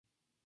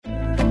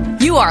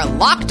You are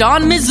Locked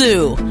On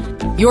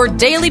Mizzou, your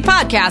daily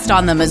podcast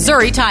on the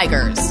Missouri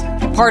Tigers,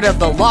 part of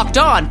the Locked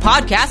On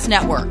Podcast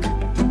Network.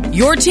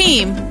 Your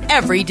team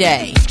every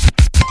day.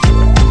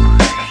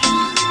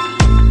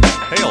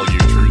 Hey, all you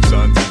true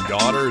sons and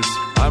daughters.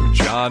 I'm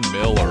John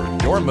Miller,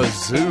 your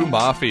Mizzou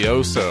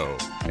mafioso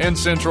and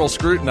central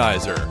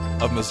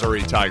scrutinizer of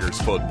Missouri Tigers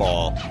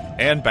football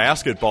and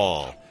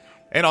basketball.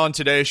 And on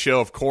today's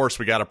show, of course,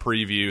 we got to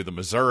preview the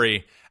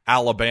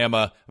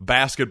Missouri-Alabama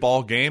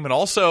basketball game. And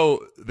also,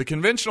 the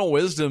conventional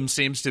wisdom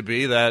seems to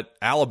be that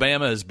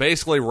Alabama has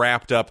basically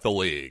wrapped up the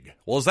league.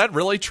 Well, is that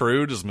really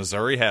true? Does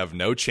Missouri have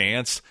no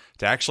chance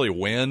to actually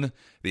win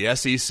the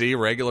SEC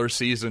regular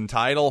season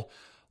title?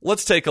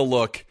 Let's take a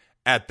look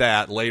at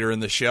that later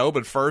in the show.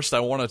 But first, I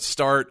want to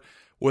start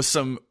with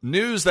some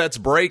news that's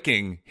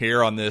breaking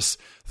here on this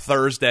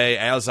Thursday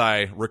as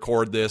I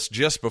record this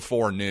just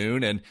before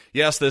noon. And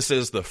yes, this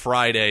is the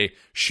Friday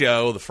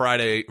show, the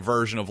Friday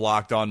version of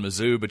Locked On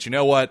Mizzou. But you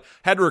know what?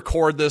 Had to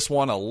record this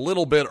one a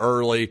little bit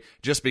early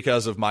just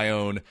because of my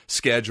own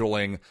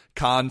scheduling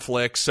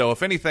conflicts. So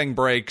if anything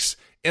breaks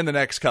in the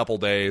next couple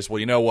days, well,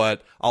 you know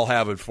what? I'll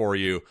have it for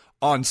you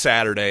on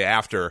Saturday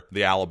after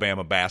the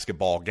Alabama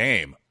basketball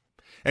game.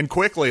 And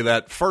quickly,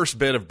 that first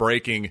bit of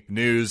breaking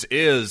news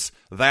is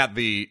that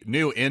the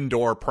new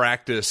indoor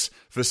practice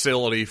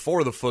facility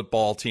for the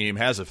football team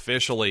has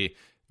officially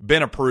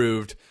been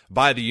approved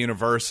by the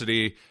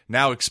university,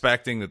 now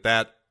expecting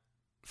that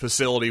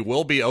facility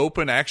will be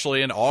open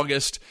actually in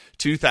August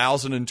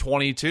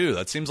 2022.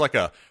 That seems like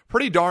a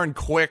pretty darn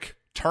quick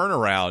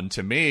turnaround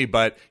to me,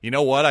 but you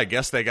know what? I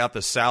guess they got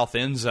the south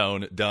end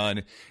zone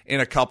done in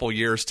a couple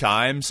years'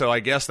 time, so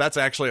I guess that's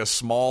actually a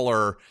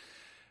smaller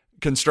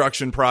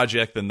construction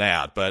project than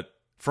that. But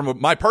from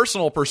my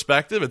personal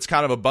perspective, it's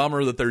kind of a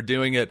bummer that they're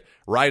doing it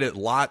right at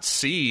Lot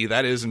C.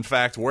 That is, in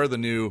fact, where the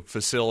new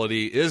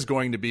facility is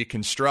going to be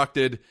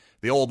constructed.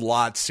 The old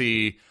Lot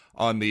C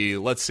on the,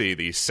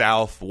 the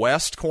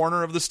southwest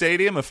corner of the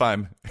stadium, if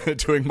I'm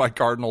doing my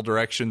cardinal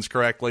directions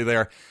correctly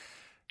there.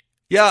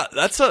 Yeah,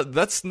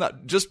 that's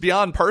not just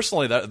beyond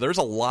personally. There's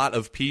a lot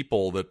of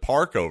people that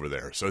park over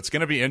there. So it's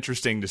going to be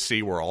interesting to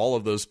see where all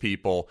of those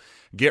people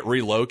get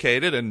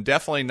relocated, and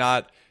definitely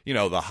not,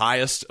 the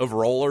highest of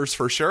rollers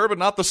for sure, but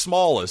not the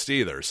smallest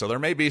either. So there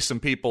may be some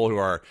people who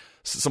are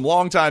some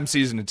longtime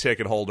season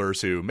ticket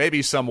holders who may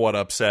be somewhat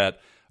upset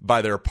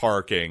by their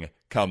parking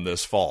come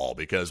this fall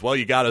because, well,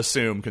 you got to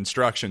assume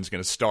construction's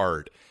going to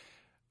start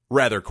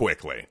rather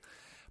quickly.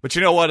 But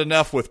you know what?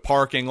 Enough with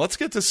parking. Let's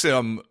get to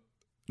some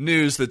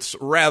news that's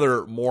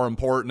rather more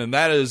important, and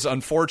that is,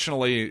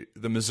 unfortunately,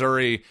 the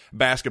Missouri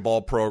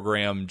basketball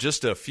program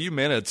just a few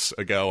minutes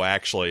ago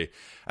actually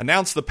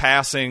announced the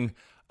passing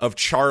of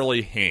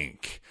Charlie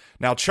Hink.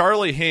 Now,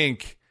 Charlie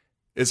Hink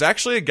is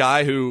actually a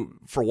guy who,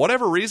 for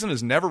whatever reason,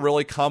 has never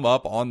really come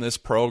up on this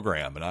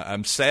program, and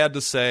I'm sad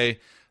to say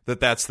that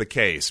that's the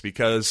case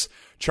because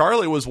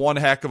Charlie was one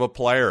heck of a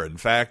player. In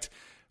fact,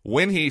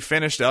 when he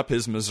finished up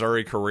his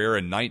Missouri career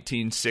in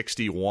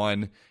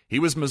 1961, he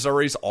was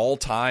Missouri's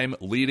all-time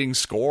leading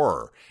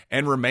scorer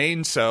and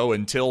remained so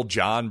until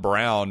John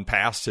Brown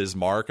passed his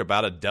mark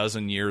about a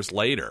dozen years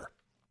later.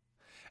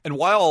 And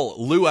while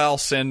Lou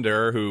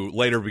Alcindor, who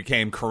later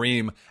became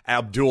Kareem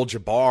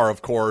Abdul-Jabbar,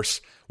 of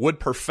course, would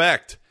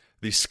perfect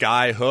the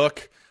sky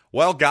hook,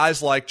 well,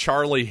 guys like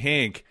Charlie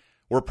Hink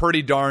were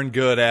pretty darn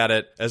good at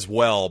it as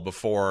well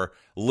before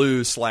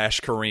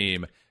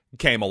Lou/Kareem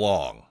came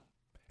along.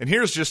 And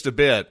here's just a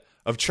bit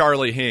of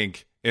Charlie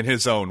Hink in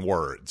his own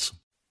words.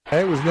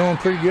 It was going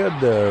pretty good,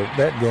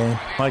 that game.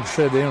 Like I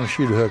said, they don't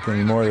shoot a hook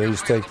anymore. They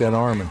just take that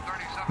arm and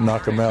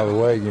knock them out of the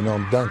way,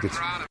 and dunk it.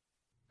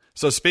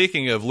 So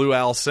speaking of Lou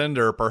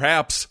Alcindor,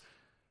 perhaps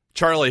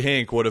Charlie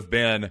Hink would have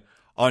been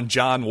on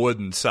John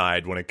Wooden's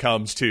side when it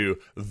comes to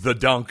the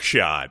dunk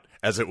shot,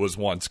 as it was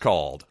once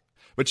called.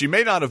 But you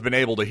may not have been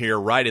able to hear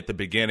right at the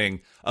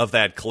beginning of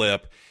that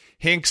clip.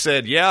 Hink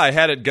said, yeah, I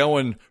had it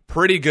going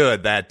pretty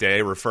good that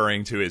day,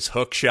 referring to his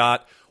hook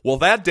shot. Well,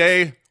 that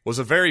day was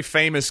a very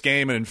famous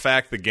game, and in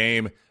fact, the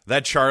game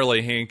that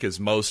Charlie Hink is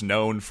most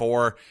known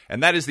for,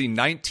 and that is the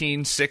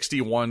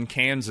 1961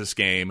 Kansas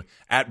game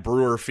at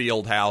Brewer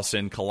Fieldhouse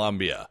in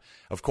Columbia.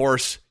 Of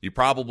course, you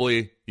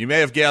may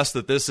have guessed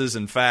that this is,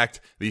 in fact,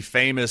 the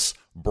famous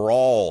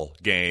brawl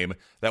game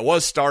that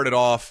was started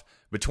off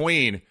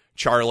between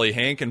Charlie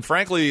Hink, and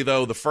frankly,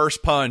 though, the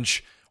first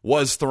punch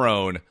was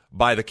thrown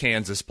by the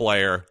Kansas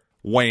player,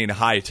 Wayne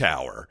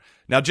Hightower.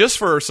 Now, just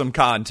for some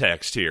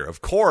context here,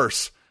 of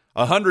course,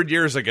 100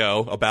 years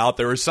ago,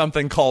 there was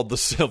something called the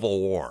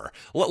Civil War.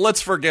 Let's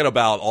forget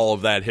about all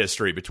of that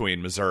history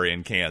between Missouri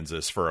and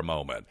Kansas for a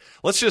moment.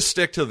 Let's just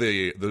stick to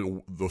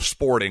the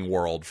sporting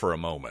world for a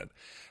moment.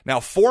 Now,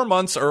 4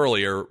 months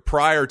earlier,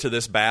 prior to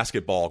this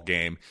basketball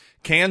game,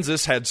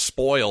 Kansas had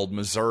spoiled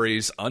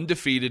Missouri's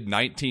undefeated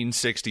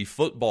 1960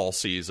 football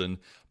season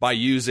by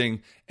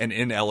using an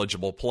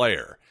ineligible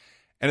player.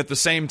 And at the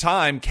same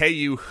time,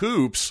 KU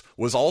Hoops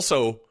was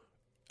also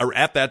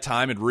at that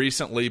time had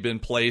recently been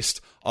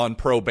placed on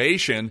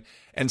probation,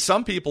 and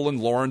some people in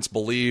Lawrence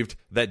believed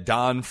that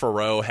Don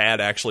Farrow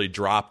had actually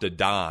dropped a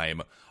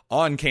dime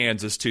on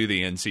Kansas to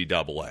the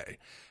NCAA.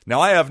 Now,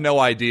 I have no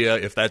idea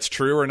if that's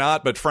true or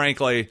not, but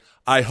frankly,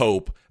 I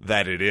hope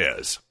that it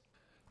is.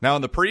 Now,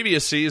 in the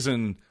previous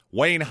season,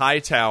 Wayne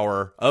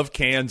Hightower of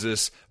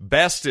Kansas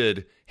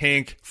bested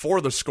Hink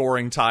for the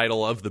scoring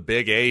title of the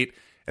Big Eight,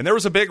 and there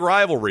was a big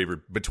rivalry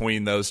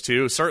between those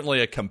two, certainly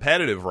a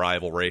competitive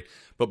rivalry.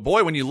 But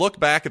boy, when you look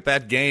back at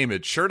that game,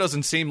 it sure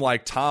doesn't seem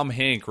like Tom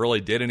Hink really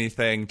did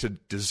anything to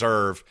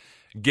deserve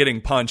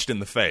getting punched in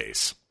the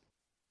face.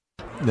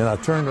 Then I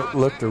turned to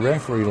look at the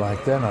referee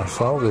like that, and I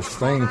saw this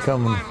thing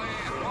coming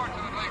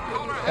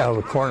out of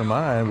the corner of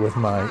my eye with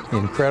my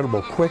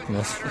incredible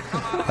quickness.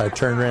 I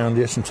turned around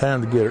just in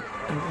time to get it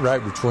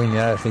right between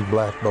the eyes, I think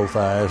blacked both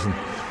eyes, and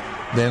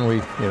then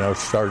we,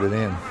 started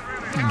in.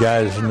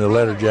 Guys in the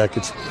leather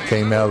jackets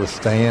came out of the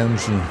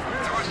stands, and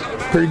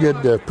pretty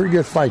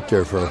good fight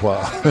there for a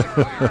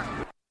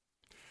while.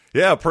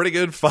 Yeah, pretty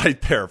good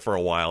fight there for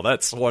a while.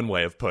 That's one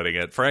way of putting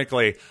it.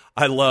 Frankly,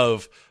 I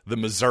love the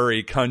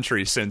Missouri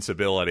country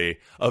sensibility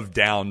of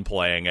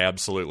downplaying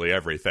absolutely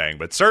everything.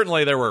 But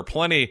certainly there were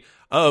plenty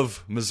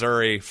of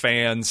Missouri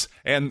fans,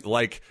 and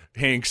like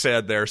Hink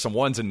said, there are some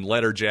ones in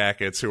leather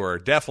jackets who are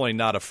definitely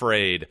not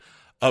afraid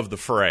of the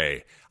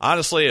fray.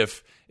 Honestly,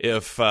 if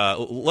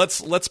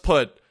let's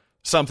put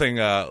something,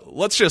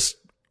 let's just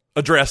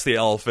address the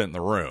elephant in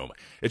the room.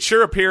 It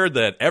sure appeared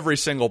that every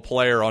single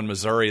player on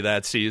Missouri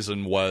that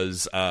season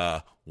was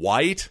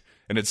white,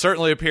 and it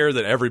certainly appeared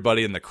that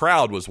everybody in the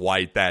crowd was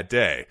white that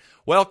day.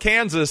 Well,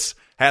 Kansas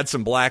had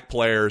some black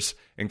players,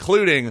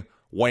 including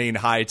Wayne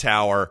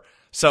Hightower,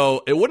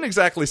 so it wouldn't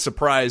exactly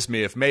surprise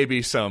me if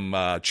maybe some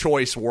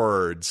choice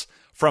words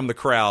from the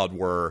crowd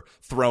were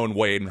thrown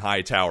Wayne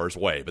Hightower's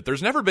way. But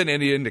there's never been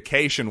any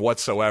indication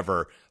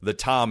whatsoever that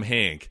Tom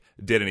Hink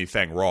did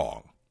anything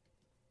wrong.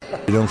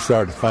 You don't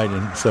start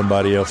fighting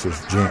somebody else's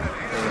gym.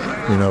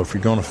 If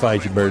you're going to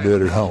fight, you better do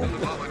it at home.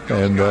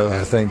 And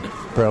I think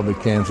probably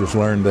Kansas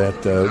learned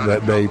that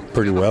that day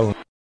pretty well.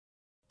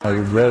 I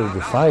was ready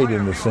to fight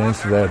in the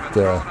sense that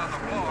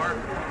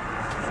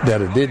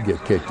it did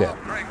get kicked out.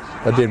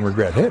 I didn't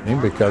regret hitting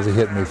him because he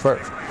hit me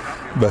first.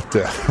 But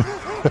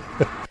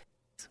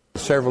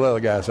several other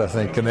guys, I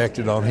think,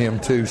 connected on him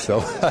too. So,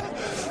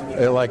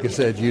 like I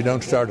said, you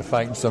don't start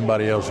fighting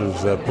somebody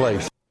else's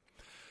place.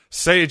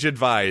 Sage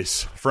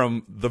advice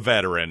from the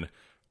veteran,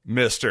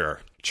 Mr.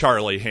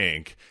 Charlie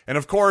Hink. And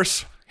of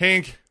course,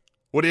 Hink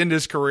would end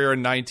his career in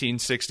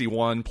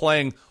 1961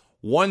 playing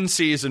one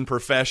season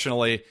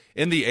professionally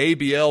in the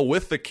ABL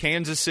with the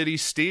Kansas City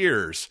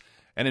Steers.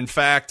 And in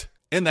fact,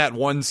 in that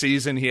one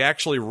season, he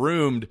actually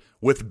roomed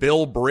with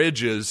Bill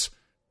Bridges,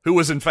 who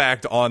was in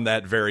fact on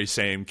that very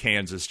same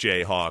Kansas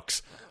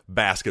Jayhawks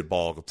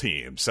basketball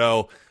team.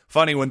 So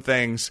funny when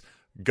things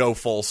go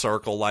full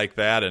circle like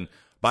that. And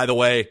by the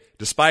way,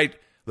 despite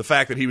the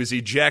fact that he was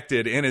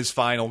ejected in his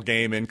final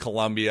game in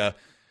Columbia,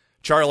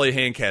 Charlie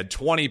Hink had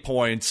 20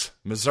 points.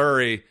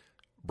 Missouri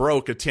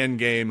broke a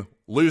 10-game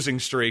losing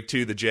streak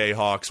to the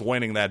Jayhawks,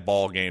 winning that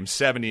ball game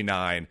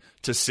 79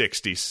 to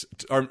 76.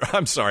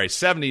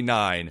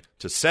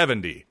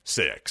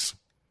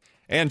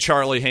 And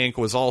Charlie Hink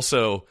was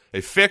also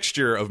a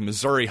fixture of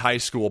Missouri high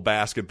school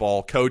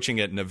basketball, coaching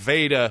at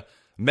Nevada,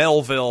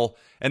 Melville,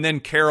 and then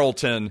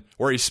Carrollton,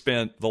 where he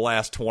spent the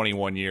last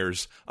 21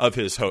 years of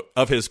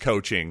his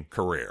coaching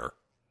career.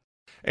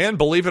 And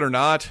believe it or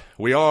not,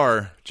 we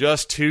are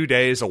just 2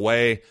 days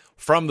away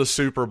from the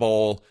Super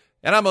Bowl,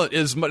 and I'm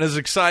as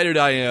excited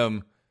I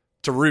am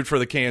to root for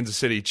the Kansas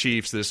City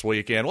Chiefs this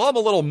weekend. Well, I'm a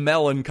little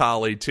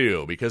melancholy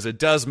too, because it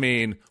does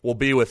mean we'll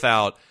be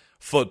without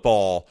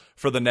football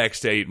for the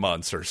next 8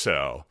 months or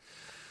so.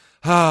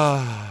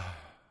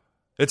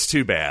 It's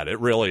too bad. It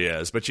really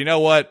is. But you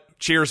know what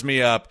cheers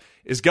me up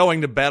is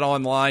going to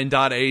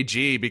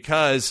betonline.ag,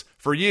 because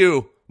for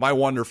you, my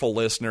wonderful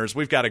listeners,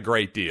 we've got a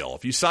great deal.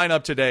 If you sign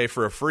up today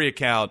for a free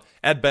account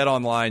at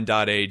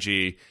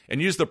betonline.ag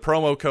and use the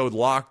promo code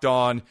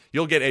LOCKEDON,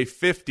 you'll get a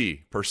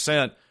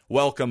 50%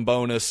 welcome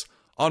bonus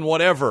on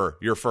whatever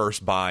your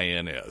first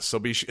buy-in is. So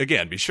be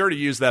sure to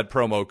use that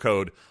promo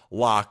code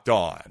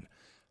LOCKEDON.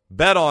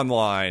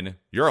 BetOnline,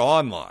 your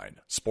online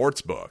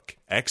sportsbook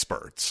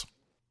experts.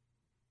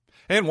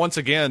 And once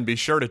again, be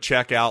sure to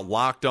check out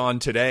Locked On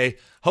Today,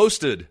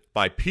 hosted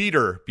by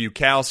Peter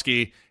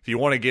Bukowski. If you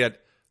want to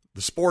get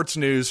the sports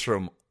news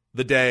from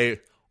the day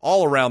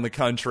all around the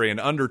country in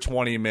under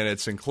 20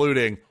 minutes,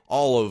 including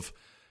all of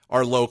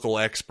our local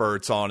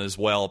experts on as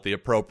well at the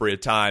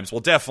appropriate times,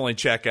 well, definitely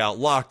check out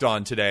Locked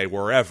On Today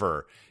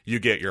wherever you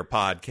get your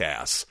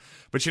podcasts.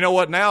 But you know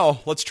what?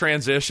 Now let's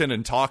transition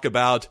and talk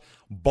about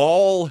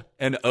Ball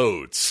and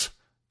Oats,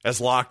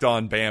 as Locked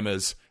On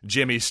Bama's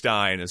Jimmy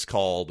Stein has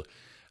called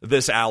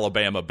this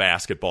Alabama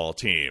basketball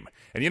team.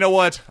 And you know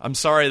what? I'm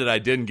sorry that I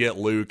didn't get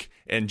Luke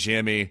and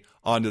Jimmy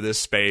onto this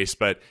space,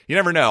 but you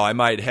never know. I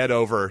might head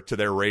over to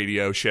their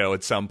radio show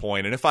at some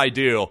point, and if I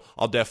do,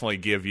 I'll definitely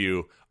give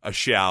you a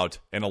shout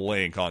and a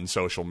link on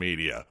social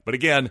media. But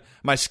again,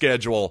 my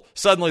schedule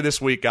suddenly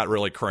this week got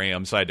really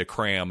crammed, so I had to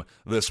cram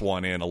this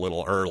one in a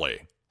little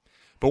early.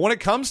 But when it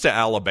comes to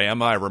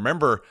Alabama, I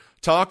remember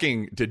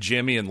talking to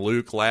Jimmy and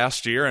Luke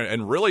last year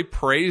and really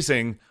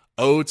praising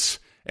Oates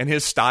and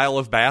his style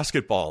of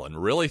basketball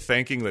and really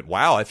thinking that,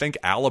 wow, I think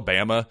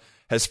Alabama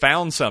has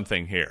found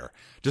something here.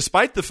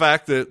 Despite the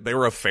fact that they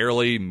were a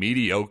fairly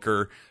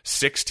mediocre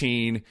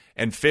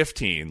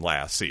 16-15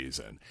 last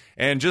season.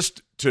 And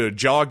just to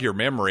jog your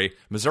memory,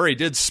 Missouri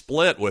did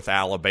split with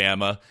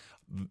Alabama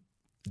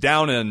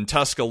down in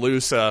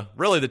Tuscaloosa.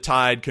 Really, the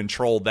Tide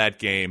controlled that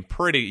game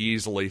pretty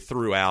easily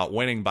throughout,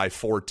 winning by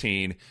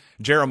 14.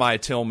 Jeremiah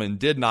Tillman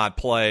did not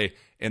play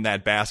in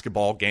that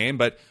basketball game,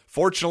 but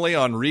fortunately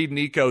on Reed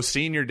Nico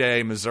Senior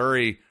Day,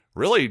 Missouri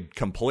really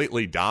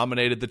completely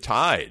dominated the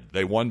Tide.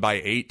 They won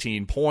by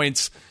 18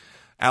 points.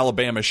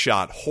 Alabama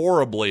shot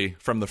horribly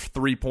from the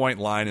three-point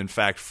line, in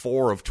fact,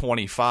 4 of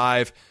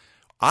 25.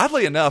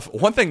 Oddly enough,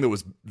 one thing that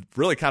was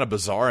really kind of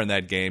bizarre in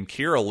that game,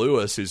 Kira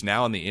Lewis, who's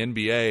now in the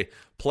NBA,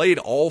 played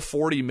all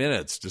 40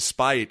 minutes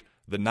despite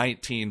the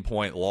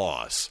 19-point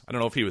loss. I don't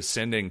know if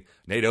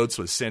Nate Oates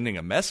was sending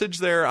a message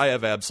there. I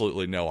have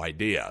absolutely no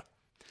idea.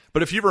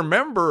 But if you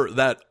remember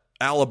that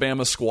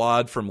Alabama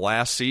squad from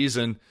last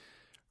season,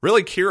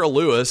 really Kira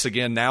Lewis,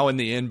 again, now in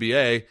the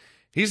NBA,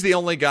 he's the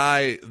only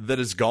guy that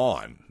is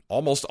gone.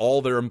 Almost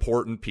all their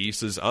important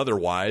pieces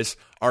otherwise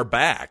are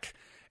back.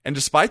 And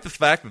despite the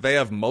fact that they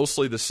have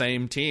mostly the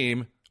same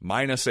team,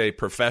 minus a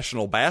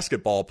professional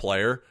basketball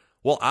player,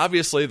 well,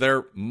 obviously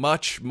they're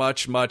much,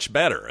 much, much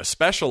better,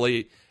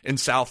 especially in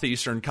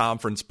Southeastern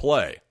Conference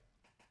play.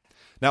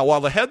 Now,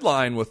 while the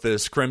headline with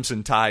this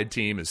Crimson Tide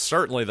team is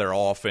certainly their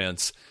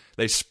offense,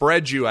 they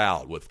spread you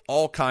out with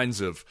all kinds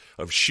of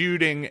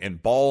shooting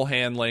and ball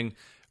handling,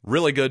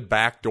 really good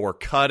backdoor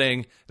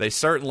cutting. They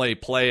certainly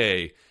play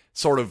a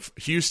sort of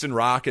Houston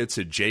Rockets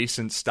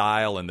adjacent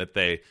style in that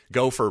they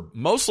go for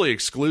mostly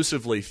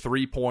exclusively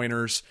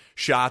three-pointers,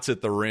 shots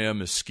at the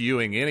rim,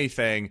 eschewing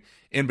anything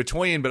in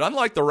between. But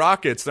unlike the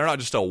Rockets, they're not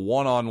just a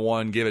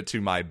one-on-one, give it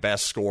to my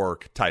best scorer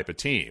type of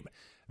team.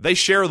 They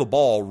share the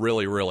ball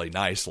really, really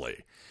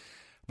nicely.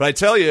 But I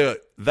tell you,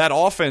 that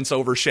offense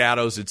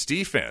overshadows its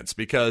defense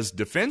because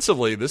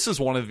defensively, this is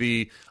one of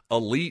the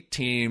elite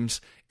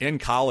teams in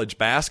college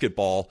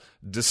basketball,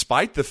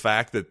 despite the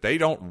fact that they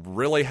don't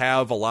really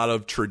have a lot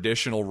of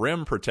traditional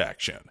rim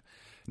protection.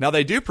 Now,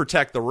 they do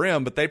protect the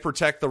rim, but they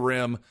protect the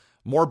rim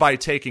more by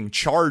taking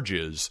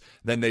charges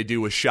than they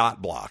do with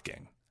shot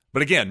blocking.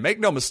 But again, make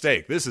no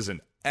mistake, this is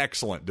an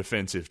excellent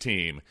defensive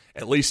team,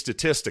 at least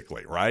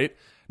statistically, right?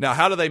 Now,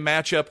 how do they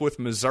match up with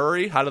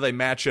Missouri? How do they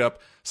match up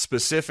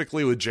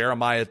specifically with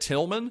Jeremiah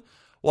Tillman?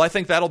 Well, I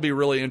think that'll be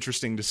really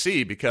interesting to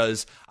see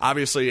because,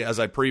 obviously, as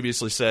I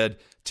previously said,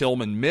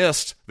 Tillman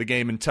missed the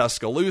game in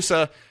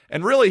Tuscaloosa,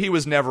 and really he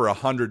was never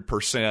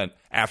 100%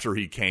 after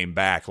he came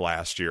back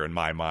last year in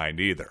my mind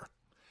either.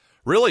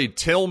 Really,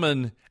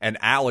 Tillman and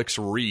Alex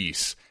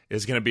Reese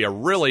is going to be a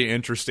really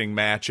interesting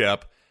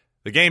matchup.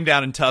 The game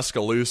down in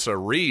Tuscaloosa,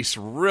 Reese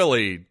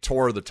really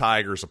tore the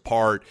Tigers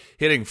apart,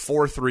 hitting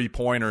 4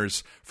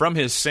 3-pointers from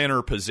his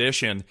center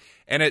position.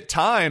 And at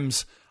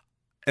times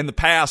in the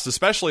past,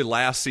 especially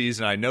last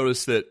season, I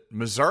noticed that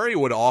Missouri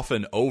would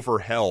often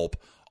overhelp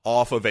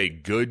off of a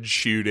good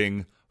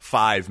shooting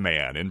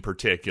 5-man in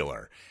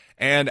particular.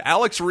 And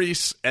Alex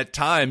Reese at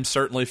times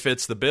certainly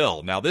fits the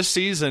bill. Now this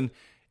season,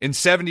 in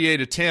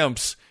 78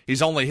 attempts,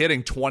 he's only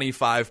hitting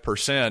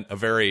 25%, a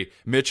very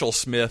Mitchell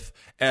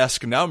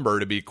Smith-esque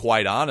number, to be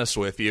quite honest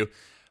with you.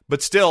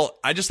 But still,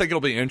 I just think it'll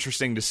be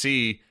interesting to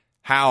see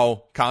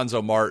how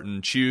Cuonzo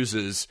Martin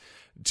chooses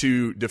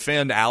to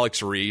defend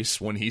Alex Reese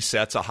when he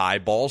sets a high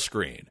ball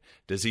screen.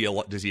 Does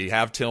he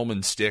have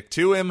Tillman stick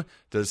to him?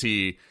 Does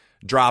he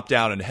drop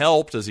down and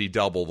help? Does he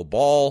double the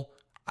ball?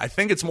 I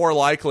think it's more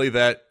likely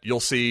that you'll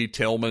see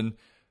Tillman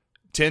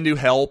tend to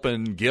help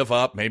and give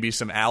up maybe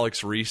some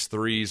Alex Reese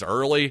threes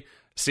early,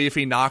 see if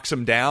he knocks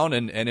him down,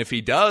 and if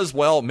he does,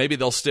 well, maybe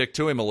they'll stick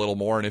to him a little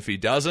more, and if he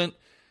doesn't,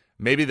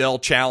 maybe they'll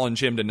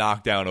challenge him to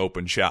knock down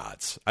open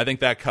shots. I think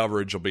that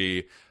coverage will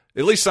be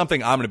at least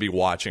something I'm going to be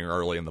watching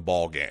early in the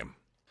ball game.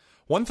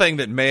 One thing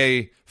that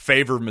may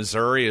favor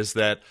Missouri is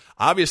that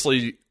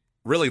obviously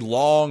really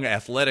long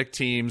athletic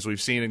teams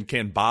we've seen and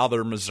can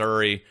bother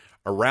Missouri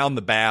around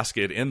the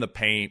basket, in the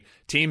paint.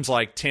 Teams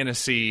like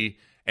Tennessee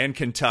and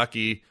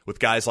Kentucky with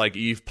guys like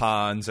Yves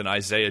Pons and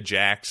Isaiah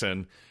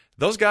Jackson,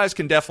 those guys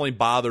can definitely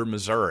bother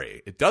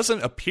Missouri. It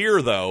doesn't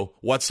appear, though,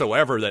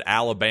 whatsoever that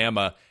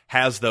Alabama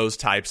has those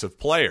types of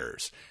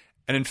players.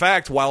 And in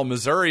fact, while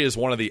Missouri is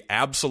one of the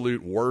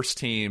absolute worst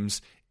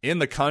teams in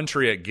the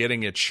country at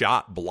getting its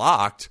shot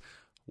blocked,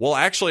 well,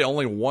 actually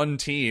only one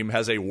team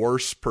has a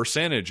worse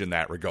percentage in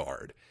that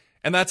regard,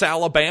 and that's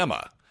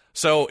Alabama.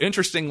 So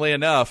interestingly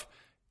enough,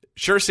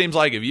 sure seems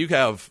like if you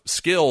have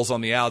skills on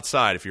the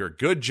outside, if you're a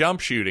good jump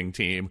shooting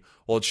team,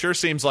 well, it sure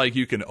seems like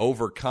you can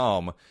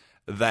overcome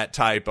that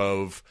type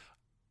of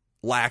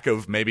lack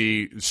of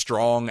maybe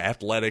strong,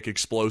 athletic,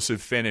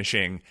 explosive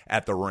finishing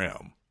at the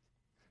rim.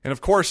 And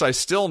of course, I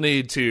still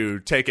need to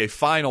take a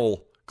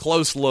final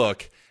close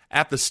look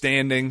at the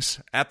standings,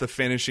 at the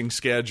finishing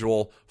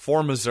schedule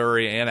for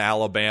Missouri and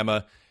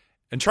Alabama,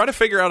 and try to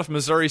figure out if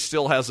Missouri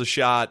still has a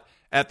shot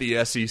at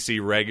the SEC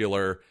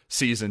regular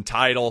season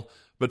title.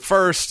 But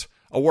first,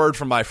 a word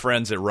from my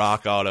friends at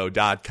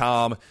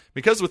RockAuto.com,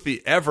 because with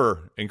the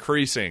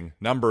ever-increasing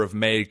number of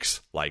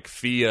makes like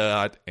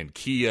Fiat and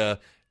Kia,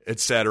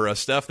 etc.,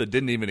 stuff that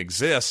didn't even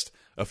exist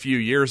a few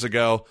years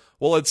ago,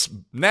 well,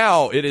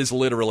 it is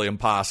literally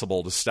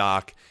impossible to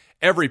stock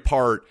every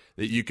part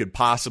that you could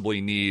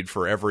possibly need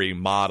for every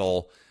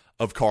model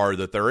of car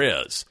that there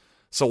is.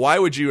 So why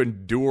would you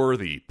endure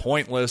the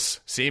pointless,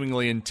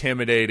 seemingly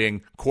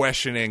intimidating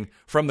questioning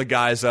from the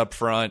guys up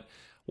front?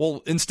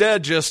 Well,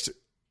 instead, just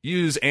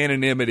use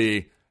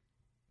anonymity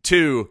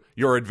to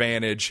your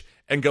advantage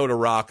and go to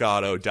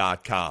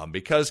rockauto.com,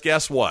 because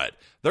guess what?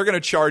 They're going to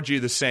charge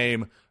you the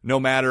same no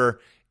matter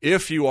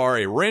if you are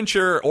a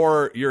renter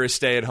or you're a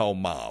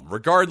stay-at-home mom.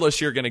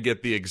 Regardless, you're going to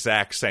get the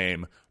exact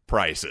same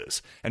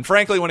prices. And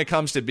frankly, when it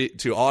comes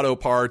to auto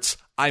parts,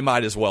 I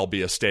might as well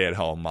be a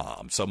stay-at-home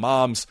mom. So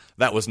moms,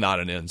 that was not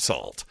an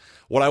insult.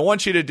 What I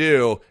want you to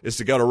do is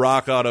to go to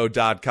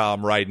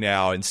rockauto.com right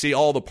now and see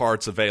all the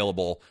parts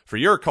available for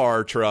your car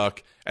or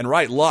truck, and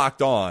write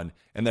Locked On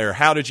in their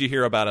How Did You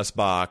Hear About Us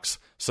box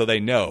so they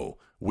know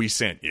we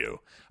sent you.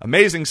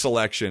 Amazing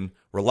selection,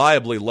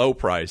 reliably low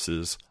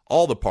prices,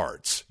 all the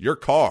parts your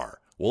car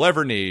will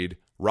ever need,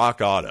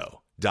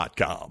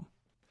 rockauto.com.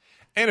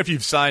 And if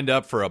you've signed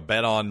up for a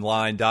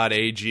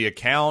betonline.ag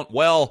account,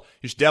 well,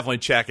 you should definitely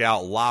check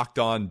out Locked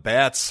On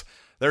Bets.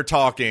 They're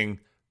talking,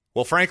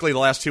 well, frankly, the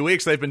last 2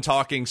 weeks, they've been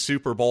talking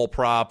Super Bowl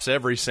props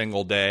every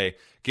single day,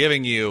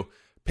 giving you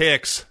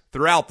picks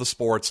throughout the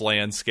sports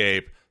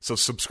landscape. So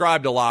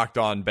subscribe to Locked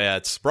On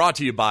Bets, brought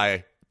to you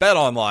by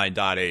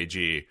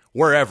betonline.ag,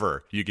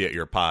 wherever you get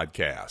your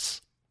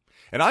podcasts.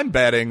 And I'm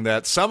betting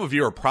that some of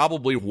you are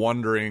probably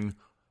wondering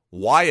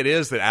why it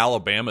is that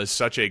Alabama is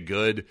such a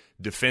good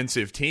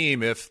defensive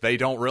team if they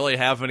don't really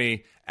have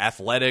any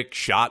athletic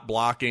shot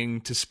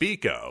blocking to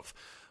speak of.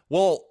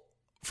 Well,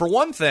 for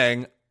one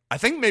thing, I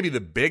think maybe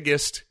the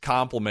biggest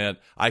compliment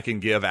I can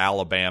give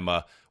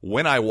Alabama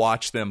when I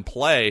watch them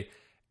play,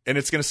 and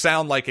it's going to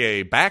sound like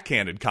a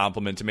backhanded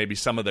compliment to maybe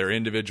some of their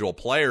individual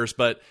players,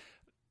 but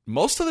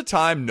most of the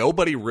time,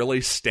 nobody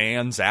really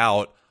stands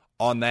out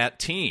on that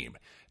team.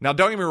 Now,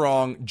 don't get me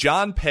wrong,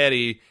 John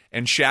Petty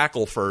and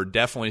Shackelford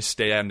definitely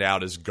stand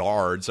out as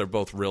guards. They're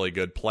both really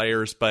good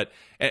players,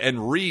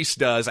 and Reese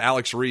does,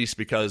 Alex Reese,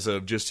 because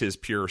of just his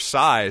pure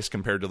size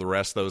compared to the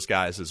rest of those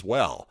guys as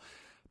well.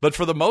 But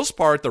for the most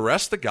part, the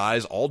rest of the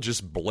guys all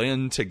just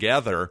blend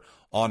together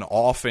on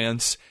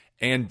offense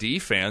and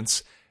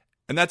defense,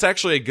 and that's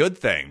actually a good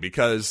thing,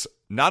 because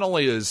not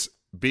only is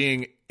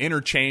being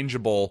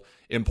interchangeable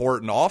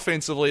important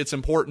offensively, it's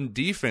important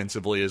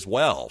defensively as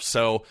well.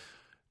 So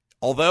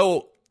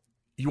although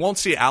you won't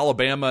see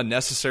Alabama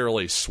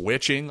necessarily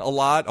switching a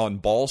lot on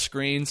ball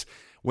screens,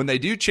 when they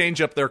do change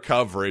up their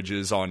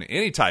coverages on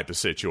any type of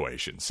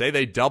situation, say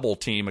they double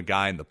team a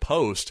guy in the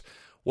post,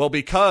 well,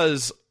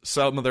 because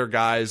some of their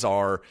guys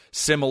are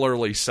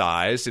similarly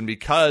sized and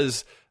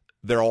because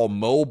they're all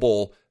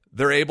mobile,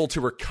 they're able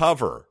to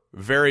recover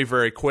very,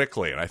 very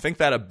quickly. And I think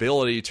that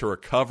ability to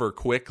recover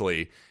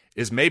quickly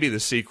is maybe the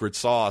secret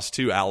sauce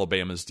to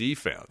Alabama's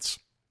defense.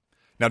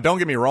 Now, don't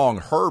get me wrong,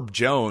 Herb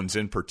Jones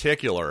in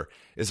particular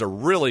is a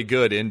really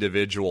good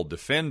individual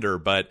defender,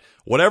 but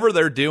whatever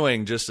they're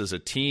doing just as a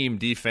team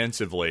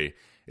defensively,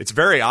 it's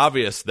very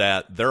obvious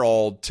that they're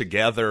all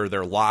together,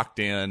 they're locked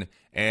in,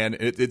 and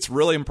it's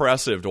really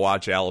impressive to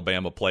watch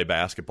Alabama play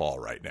basketball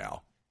right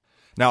now.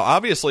 Now,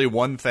 obviously,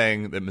 one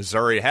thing that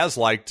Missouri has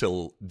liked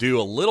to do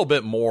a little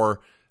bit more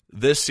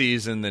this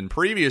season than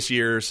previous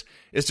years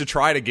is to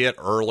try to get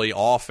early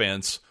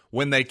offense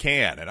when they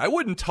can. And I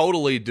wouldn't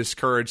totally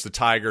discourage the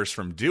Tigers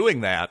from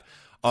doing that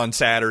on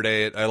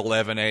Saturday at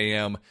 11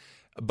 a.m.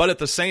 But at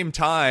the same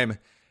time,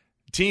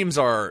 teams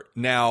are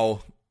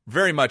now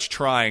very much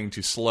trying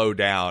to slow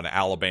down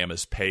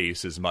Alabama's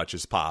pace as much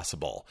as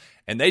possible.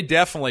 And they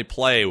definitely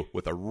play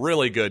with a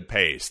really good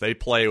pace. They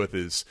play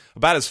with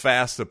about as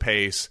fast a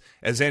pace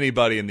as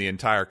anybody in the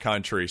entire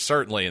country,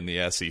 certainly in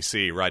the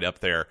SEC, right up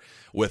there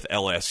with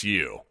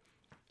LSU.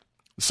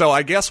 So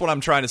I guess what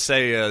I'm trying to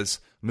say is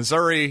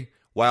Missouri,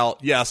 while,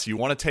 yes, you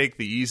want to take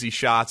the easy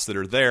shots that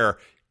are there,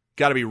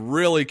 got to be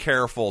really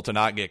careful to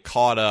not get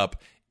caught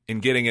up in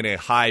getting in a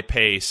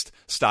high-paced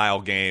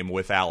style game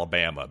with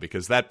Alabama,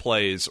 because that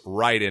plays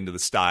right into the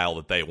style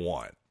that they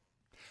want.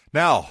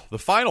 Now, the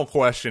final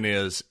question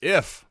is,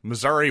 if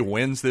Missouri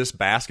wins this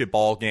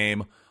basketball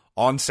game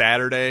on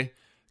Saturday,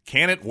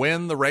 can it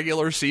win the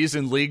regular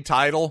season league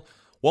title?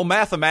 Well,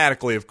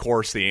 mathematically, of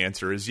course, the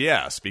answer is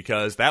yes,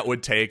 because that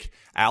would take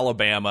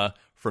Alabama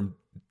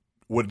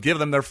would give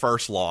them their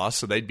first loss,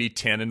 so they'd be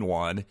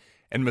 10-1,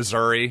 and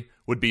Missouri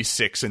would be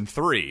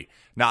 6-3.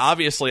 Now,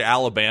 obviously,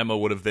 Alabama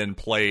would have then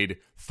played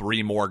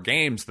 3 more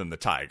games than the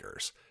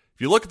Tigers. If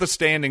If you look at the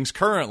standings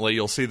currently,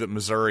 you'll see that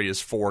Missouri is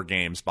 4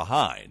 games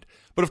behind.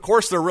 But of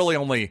course, they're really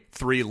only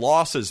 3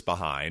 losses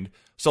behind.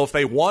 So if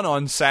they won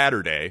on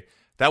Saturday,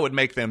 that would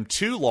make them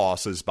 2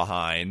 losses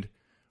behind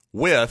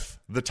with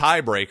the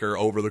tiebreaker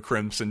over the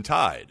Crimson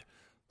Tide.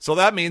 So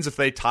that means if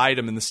they tied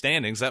them in the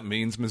standings, that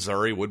means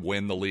Missouri would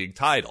win the league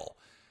title.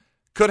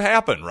 Could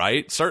happen,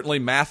 right? Certainly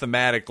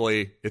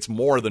mathematically, it's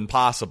more than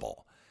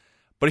possible.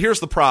 But here's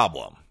the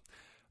problem.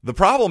 The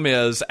problem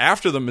is,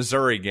 after the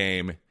Missouri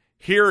game,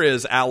 here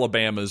is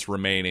Alabama's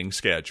remaining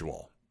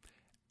schedule.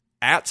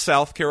 At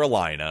South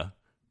Carolina,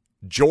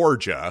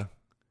 Georgia,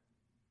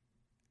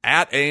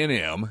 at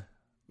A&M,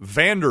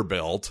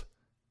 Vanderbilt,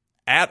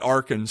 at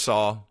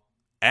Arkansas,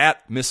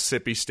 at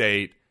Mississippi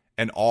State,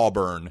 and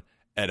Auburn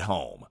at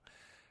home.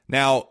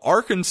 Now,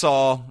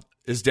 Arkansas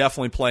is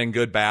definitely playing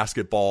good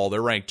basketball.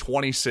 They're ranked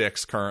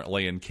 26th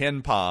currently in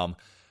KenPom.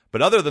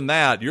 But other than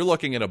that, you're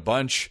looking at a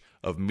bunch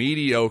of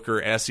mediocre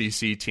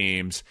SEC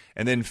teams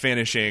and then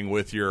finishing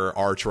with your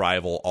arch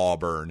rival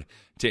Auburn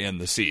to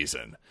end the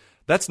season.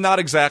 That's not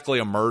exactly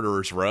a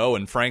murderer's row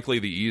and frankly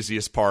the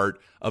easiest part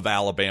of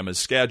Alabama's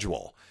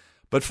schedule.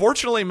 But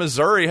fortunately,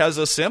 Missouri has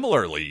a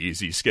similarly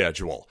easy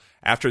schedule.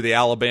 After the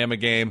Alabama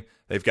game,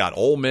 they've got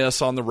Ole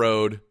Miss on the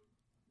road,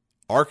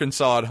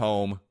 Arkansas at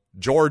home,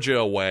 Georgia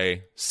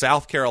away,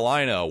 South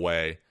Carolina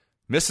away,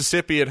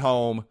 Mississippi at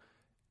home,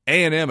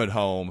 A&M at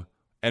home,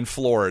 and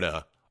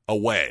Florida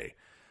away.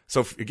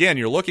 So, again,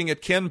 you're looking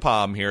at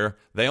KenPom here.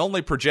 They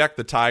only project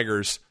the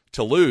Tigers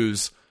to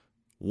lose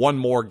one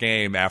more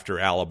game after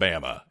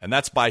Alabama, and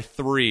that's by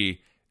 3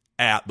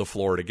 at the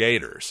Florida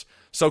Gators.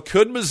 So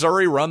could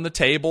Missouri run the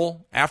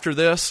table after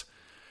this?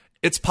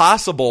 It's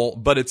possible,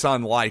 but it's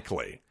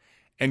unlikely.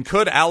 And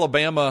could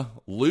Alabama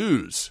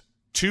lose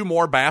 2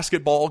 more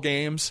basketball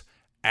games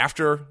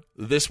after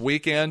this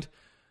weekend?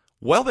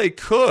 Well, they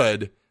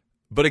could,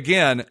 but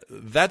again,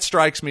 that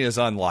strikes me as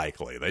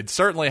unlikely. They'd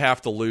certainly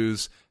have to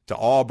lose to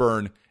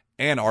Auburn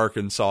and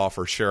Arkansas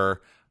for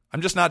sure.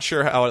 I'm just not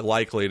sure how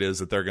likely it is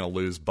that they're going to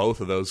lose both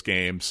of those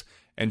games.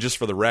 And just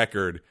for the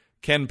record,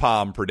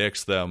 KenPom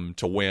predicts them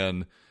to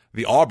win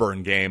the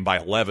Auburn game by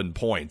 11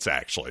 points,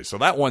 actually. So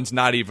that one's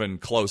not even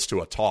close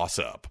to a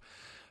toss-up.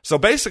 So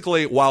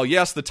basically, while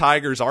yes, the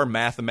Tigers are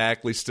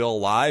mathematically still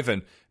alive,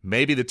 and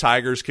maybe the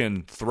Tigers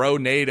can throw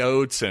Nate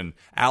Oates and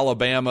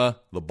Alabama,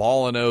 the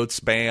Ball and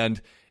Oates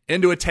band,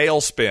 into a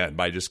tailspin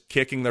by just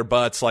kicking their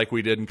butts like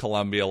we did in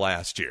Columbia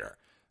last year.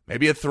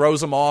 Maybe it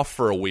throws them off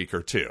for a week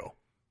or 2.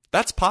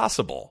 That's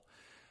possible.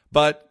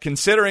 But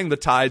considering the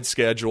Tide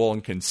schedule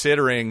and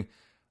considering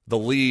the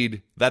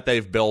lead that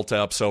they've built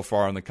up so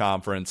far in the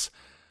conference,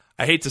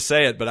 I hate to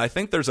say it, but I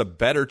think there's a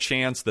better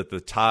chance that the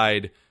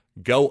Tide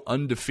go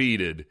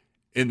undefeated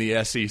in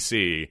the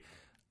SEC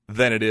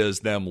than it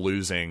is them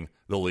losing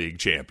the league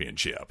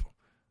championship.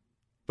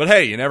 But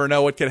hey, you never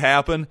know what could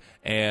happen,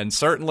 and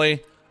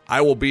certainly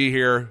I will be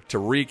here to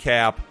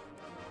recap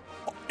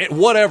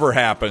whatever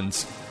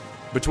happens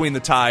between the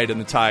Tide and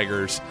the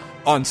Tigers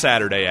on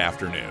Saturday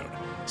afternoon.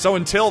 So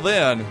until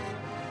then,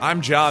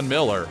 I'm John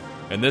Miller,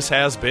 and this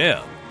has been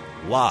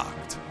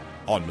Locked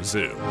on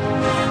Mizzou.